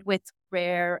special effort with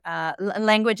rare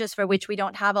languages for which we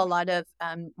don't have a lot of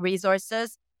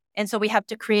resources. And so we have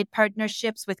to create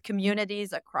partnerships with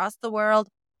communities across the world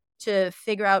to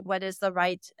figure out what is the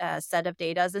right set of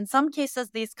data. In some cases,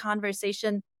 these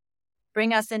conversations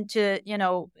bring us into,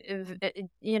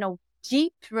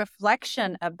 deep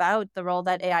reflection about the role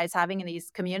that AI is having in these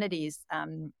communities.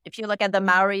 If you look at the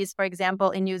Maoris, for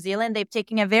example, in New Zealand, they've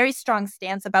taken a very strong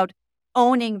stance about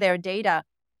owning their data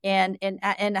and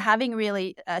having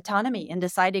really autonomy in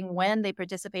deciding when they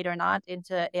participate or not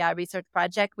into AI research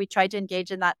project. We try to engage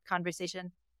in that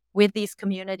conversation with these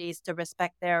communities to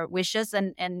respect their wishes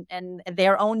and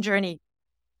their own journey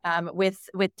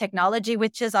with technology,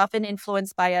 which is often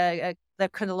influenced by the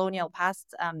colonial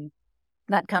past.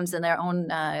 That comes in their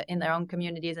own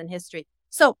communities and history.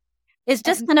 So it's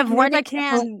just kind of one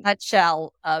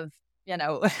nutshell of,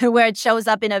 where it shows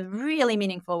up in a really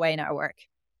meaningful way in our work.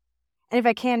 And if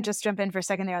I can just jump in for a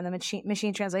second there on the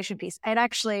machine translation piece, I'd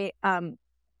actually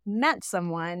met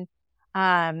someone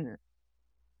 2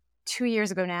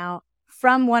 years ago now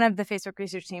from one of the Facebook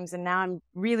research teams, and now I'm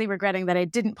really regretting that I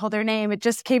didn't pull their name. It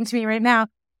just came to me right now.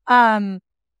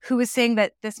 Who was saying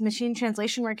that this machine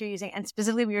translation work you're using, and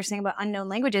specifically we were saying about unknown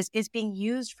languages, is being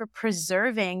used for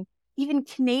preserving even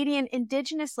Canadian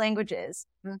Indigenous languages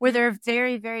where there are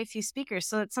very, very few speakers.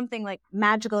 So it's something like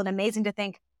magical and amazing to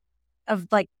think of,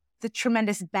 like the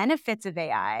tremendous benefits of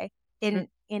AI in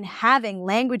having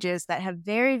languages that have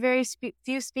very, very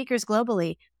few speakers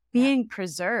globally being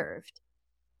preserved.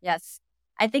 Yes.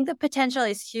 I think the potential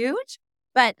is huge.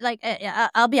 But like,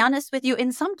 I'll be honest with you,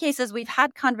 in some cases, we've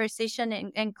had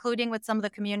conversation, including with some of the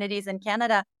communities in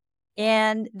Canada,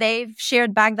 and they've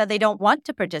shared back that they don't want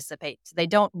to participate. They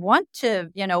don't want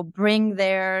to, bring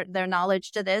their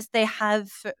knowledge to this. They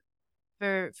have,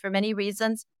 for many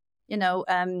reasons,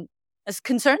 as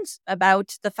concerns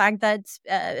about the fact that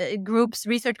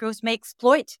research groups may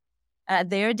exploit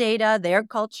their data, their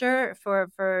culture for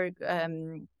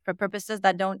purposes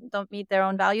that don't meet their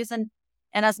own values.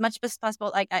 And as much as possible,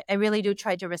 like I really do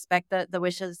try to respect the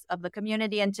wishes of the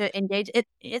community and to engage.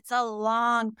 It's a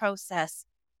long process.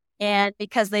 And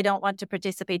because they don't want to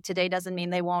participate today doesn't mean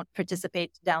they won't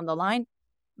participate down the line.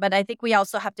 But I think we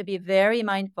also have to be very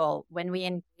mindful when we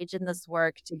engage in this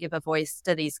work to give a voice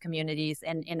to these communities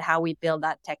and in how we build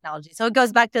that technology. So it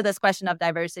goes back to this question of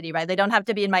diversity, right? They don't have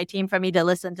to be in my team for me to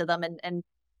listen to them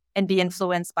and be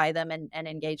influenced by them and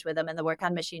engage with them. And the work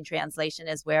on machine translation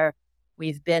is where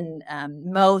we've been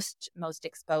most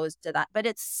exposed to that. But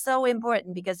it's so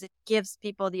important because it gives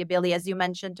people the ability, as you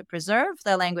mentioned, to preserve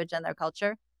their language and their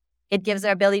culture. It gives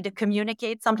their ability to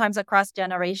communicate, sometimes across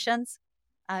generations.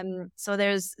 So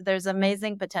there's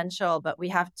amazing potential, but we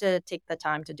have to take the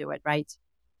time to do it right.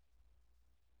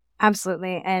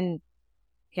 Absolutely. And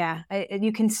yeah,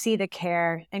 you can see the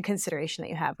care and consideration that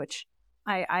you have, which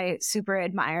I super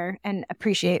admire and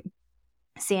appreciate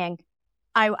seeing.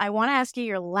 I want to ask you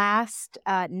your last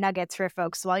nuggets for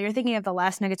folks. So while you're thinking of the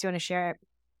last nuggets you want to share,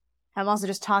 I'm also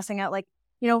just tossing out, like,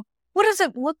 what does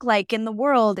it look like in the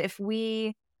world if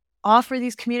we offer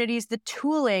these communities the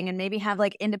tooling and maybe have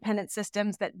like independent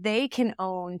systems that they can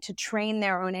own to train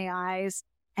their own AIs,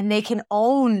 and they can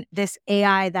own this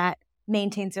AI that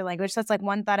maintains their language. So that's like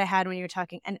one thought I had when you were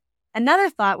talking. And another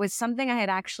thought was something I had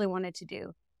actually wanted to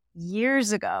do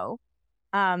years ago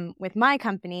with my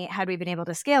company, had we been able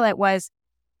to scale it, was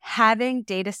having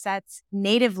data sets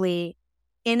natively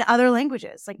in other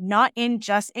languages, like not in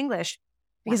just English.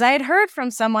 Because I had heard from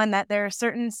someone that there are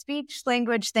certain speech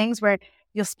language things where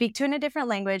you'll speak to in a different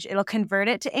language, it'll convert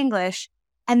it to English,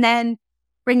 and then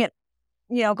bring it,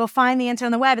 go find the answer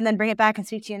on the web and then bring it back and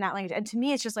speak to you in that language. And to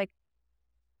me, it's just like,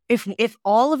 if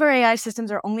all of our AI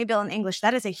systems are only built in English,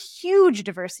 that is a huge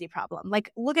diversity problem.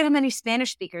 Like, look at how many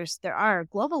Spanish speakers there are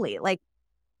globally. Like,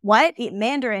 what?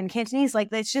 Mandarin, Cantonese, like,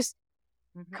 it's just,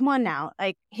 come on now,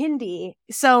 like Hindi.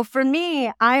 So for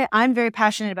me, I'm very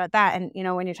passionate about that. And,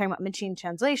 when you're talking about machine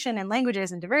translation and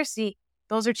languages and diversity,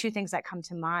 those are two things that come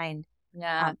to mind.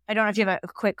 Yeah. I don't know if you have a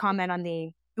quick comment on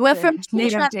the for machine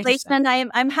translation,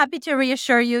 I'm happy to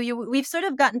reassure you, we've sort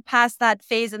of gotten past that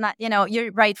phase, and that,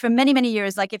 you're right, for many, many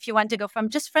years, like if you want to go from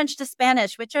just French to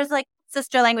Spanish, which are like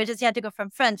sister languages, you had to go from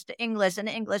French to English and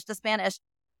English to Spanish.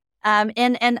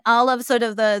 And all of sort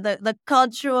of the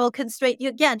cultural constraint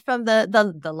you get from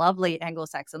the lovely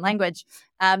Anglo-Saxon language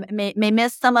may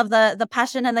miss some of the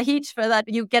passion and the heat for that.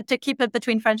 You get to keep it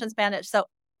between French and Spanish. So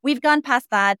we've gone past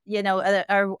that.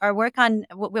 Our work on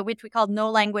which we call No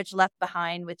Language Left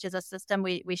Behind, which is a system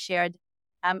we shared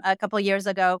a couple of years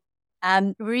ago,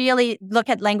 really look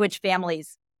at language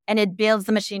families. And it builds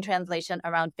the machine translation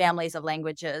around families of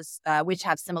languages, which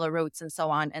have similar roots and so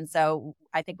on. And so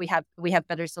I think we have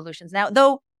better solutions now.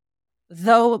 Though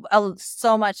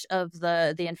so much of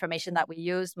the information that we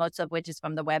use, most of which is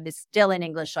from the web, is still in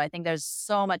English. So I think there's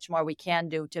so much more we can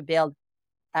do to build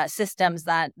systems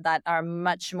that are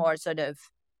much more sort of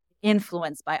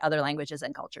influenced by other languages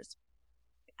and cultures.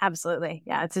 Absolutely,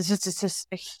 yeah. It's just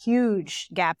a huge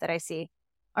gap that I see.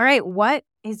 All right, what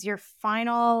is your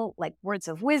final words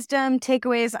of wisdom,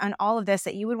 takeaways on all of this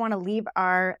that you would want to leave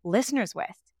our listeners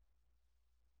with?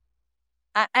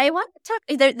 I want to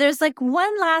talk. There's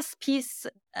one last piece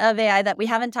of AI that we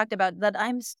haven't talked about that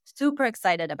I'm super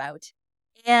excited about,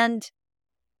 and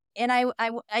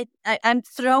I'm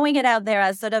throwing it out there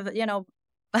as sort of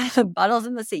bottles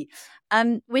in the sea,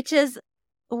 which is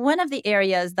one of the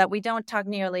areas that we don't talk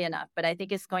nearly enough, but I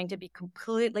think is going to be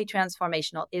completely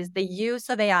transformational, is the use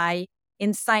of AI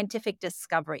in scientific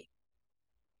discovery.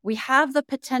 We have the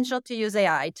potential to use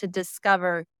AI to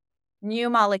discover new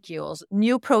molecules,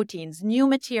 new proteins, new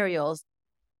materials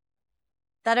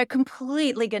that are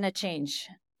completely going to change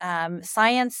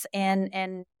science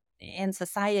and in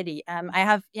society. I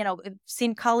have,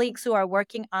 seen colleagues who are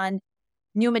working on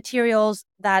new materials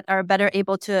that are better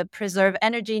able to preserve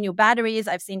energy, new batteries.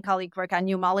 I've seen colleagues work on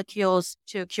new molecules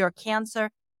to cure cancer.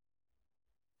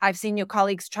 I've seen new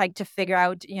colleagues try to figure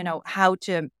out, how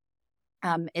to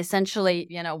essentially,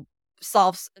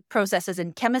 solve processes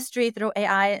in chemistry through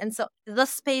AI. And so the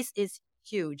space is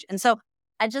huge. And so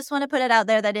I just want to put it out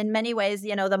there that in many ways,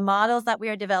 the models that we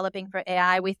are developing for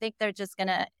AI, we think they're just going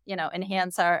to,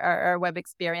 enhance our web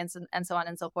experience and so on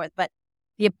and so forth. But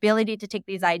the ability to take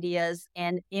these ideas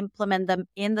and implement them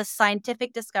in the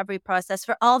scientific discovery process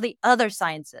for all the other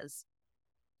sciences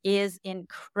is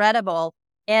incredible.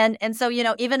 And so,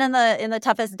 even in the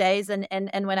toughest days and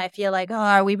when I feel like, oh,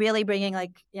 are we really bringing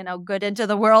good into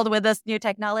the world with this new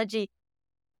technology?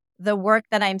 The work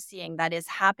that I'm seeing that is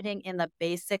happening in the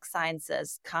basic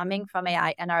sciences coming from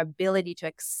AI and our ability to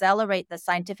accelerate the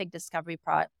scientific discovery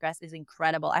progress is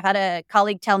incredible. I've had a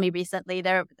colleague tell me recently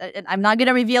I'm not going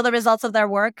to reveal the results of their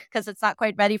work because it's not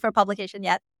quite ready for publication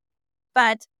yet,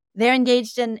 but they're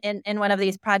engaged in one of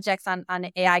these projects on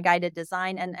AI guided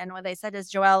design. And what they said is,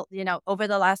 Joelle, over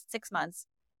the last 6 months,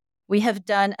 we have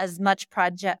done as much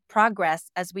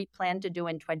progress as we plan to do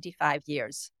in 25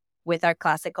 years with our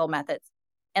classical methods.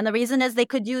 And the reason is they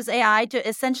could use AI to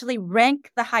essentially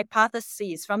rank the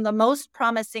hypotheses from the most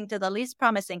promising to the least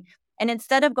promising. And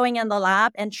instead of going in the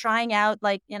lab and trying out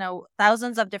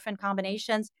thousands of different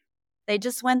combinations, they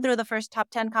just went through the first top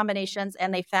 10 combinations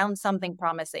and they found something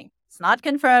promising. It's not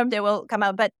confirmed, it will come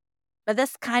out, but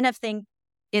this kind of thing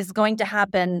is going to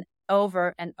happen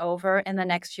over and over in the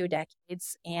next few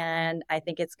decades. And I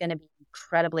think it's going to be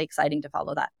incredibly exciting to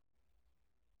follow that.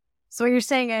 So what you're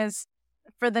saying is,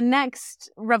 for the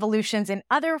next revolutions in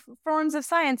other forms of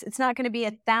science, it's not going to be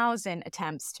 1,000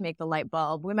 attempts to make the light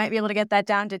bulb. We might be able to get that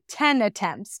down to 10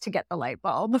 attempts to get the light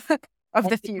bulb of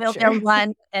the future.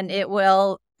 One, and it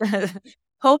will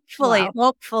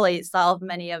hopefully solve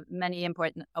many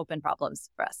important open problems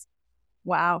for us.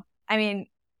 Wow. I mean,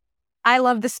 I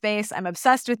love the space. I'm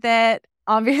obsessed with it.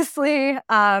 Obviously,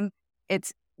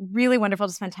 it's really wonderful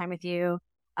to spend time with you.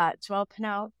 Joelle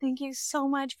Pineau, thank you so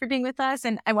much for being with us.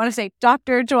 And I want to say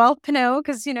Dr. Joelle Pineau,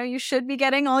 because, you should be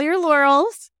getting all your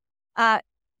laurels.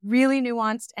 Really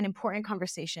nuanced and important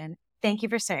conversation. Thank you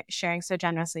for sharing so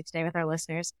generously today with our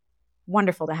listeners.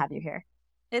 Wonderful to have you here.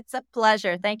 It's a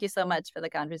pleasure. Thank you so much for the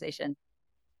conversation.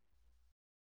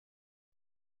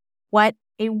 What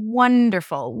a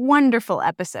wonderful, wonderful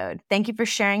episode. Thank you for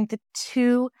sharing the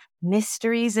 2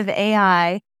 mysteries of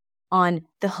AI on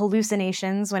the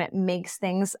hallucinations when it makes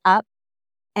things up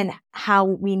and how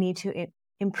we need to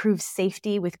improve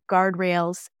safety with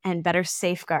guardrails and better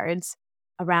safeguards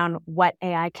around what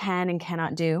AI can and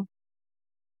cannot do.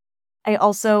 I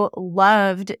also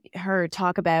loved her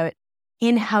talk about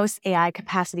in-house AI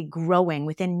capacity growing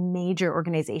within major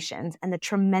organizations and the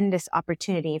tremendous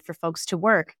opportunity for folks to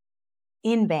work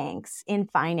in banks, in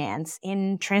finance,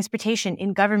 in transportation,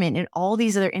 in government, in all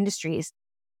these other industries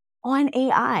on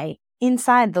AI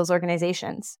inside those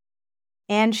organizations.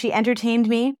 And she entertained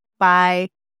me by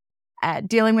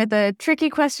dealing with a tricky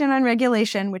question on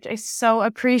regulation, which I so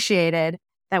appreciated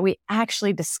that we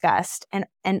actually discussed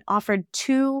and offered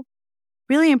 2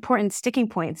 really important sticking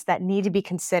points that need to be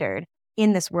considered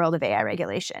in this world of AI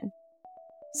regulation.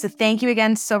 So thank you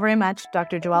again so very much,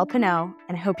 Dr. Joelle Pineau,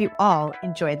 and I hope you all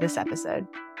enjoyed this episode.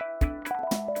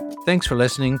 Thanks for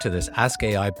listening to this Ask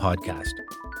AI podcast.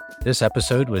 This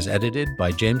episode was edited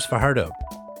by James Fajardo.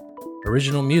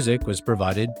 Original music was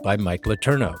provided by Mike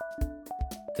Letourneau.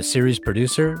 The series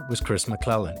producer was Chris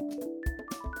McClellan.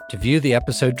 To view the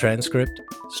episode transcript,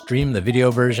 stream the video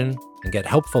version, and get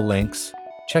helpful links,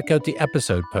 check out the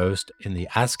episode post in the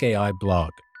Ask AI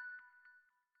blog.